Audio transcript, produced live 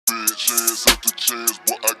chance after chance,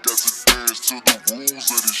 but I got to dance to the rules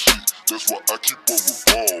of this shit. That's why I keep on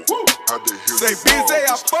revolving. Say, bitch,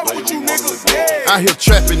 I fuck with you niggas, yeah. I here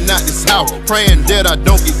trapping out this house, praying that I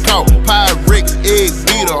don't get caught. Pyrex, egg,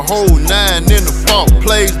 beat a whole 9 in the fall.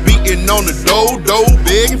 Plays beating on the dough,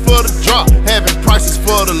 begging for the drop. Having prices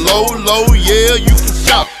for the low, yeah, you can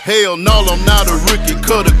shop. Hell no, I'm not a rookie,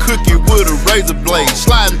 cut a cookie with a razor blade.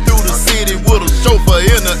 Sliding through the city with a chauffeur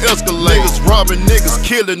in the Escalade. Niggas robbing niggas,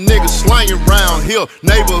 killing niggas, slanging round here.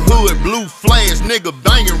 Neighborhood blue flash, nigga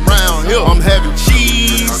banging round here. I'm having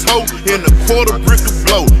cheese, ho, in a quarter brick of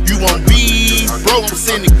blow. You want beef, bro, I'm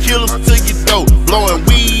sending killers to your door. Blowing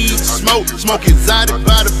weed, smoke exotic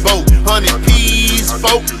by the boat. 100 P's,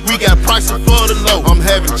 folk, we got pricing for the low. I'm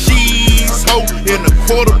having cheese, ho, in a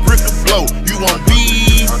quarter brick of blow. You want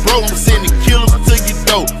beef, bro, I'm sending killers to your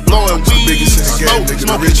door. Blowing weed,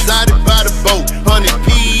 smoke exotic by the boat. 100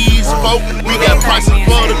 P's, folk, we got pricing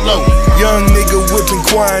for the low. Young nigga whipping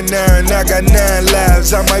quinine, I got 9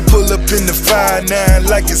 lives. I might pull up in the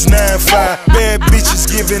 5-9 like it's 9-5. Bad bitches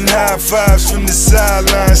giving high fives from the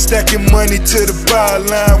sideline, stacking money to the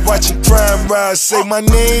byline, watching crime rise. Say my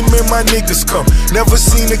name and my niggas come. Never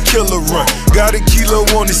seen a killer run. Got a kilo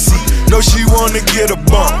on the seat. Know she wanna get a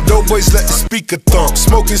bump. Dope boys let the speaker thump.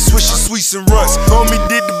 Smoking swishes, sweets and runs. Homie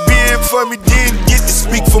did the bid for me, didn't get to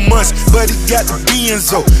speak for months, but he got the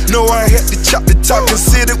Benzo. Know I had to chop the top,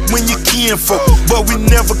 consider when you kinfolk, but we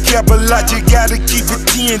never cap a lot. You gotta keep it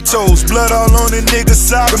 10 toes. Blood all on the nigga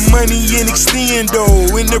side. The money in extendo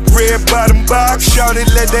in the red bottom box. Shout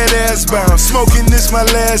it, let that ass bounce. Smoking this my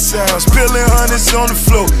last sounds. Spilling hundreds on the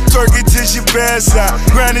floor. Twerk it till she pass out.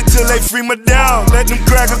 Grind it till they free my down. Let them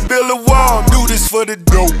crackers build a wall. Do this for the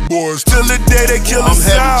dope boys till the day they kill us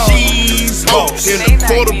out. I'm having cheese, ho, in a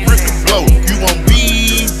quarter brick of blow. You want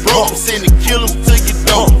beef, bro, I'm sending killers to your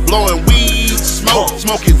door. Blowing weed,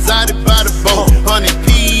 smoke exotic by the boat. 100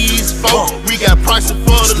 P's, folk, we got pricing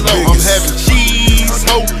for the low. I'm having cheese,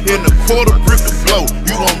 ho, in a quarter brick of blow.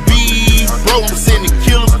 You want beef, bro, I'm sending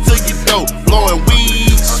killers to your door. Blowing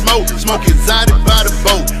weed, smoke exotic by the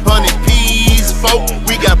boat. 100 P's, folk,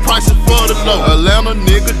 we got pricing for the low. Atlanta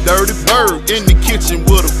nigga, dirty bird, in the kitchen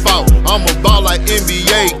with a fork. I'm a ball like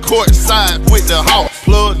NBA, courtside with the hawk.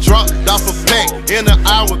 Plug dropped off a pack, in an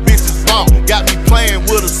hour bitches bought. Got me playing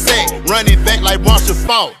with a sack, running back like Marshall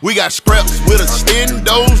Faulk. We got scraps with a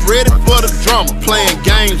stendos, ready for the drama. Playing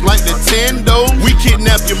games like Nintendo, we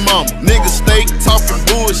kidnap your mama. Niggas stay talking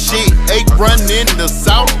bullshit, 8 running in the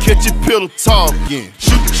south. Catch your pillow talking,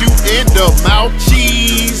 shoot you in the mouth.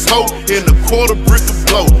 Cheese, ho, in a quarter brick of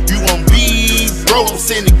blow. You want beef, bro, I'm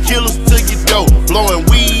sending killers to your door. Blowing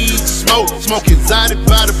weed, smoke exotic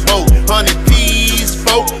by the boat. 100 P's,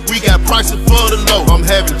 folk, we got pricing for the low. I'm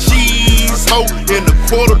having cheese, ho, in a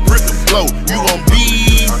quarter brick of blow. You want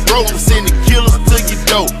beef, bro, I'm sending killers to your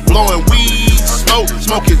door. Blowing weed,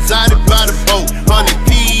 smoke exotic by the boat. 100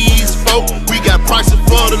 P's, folk, we got pricing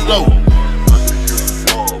for the low.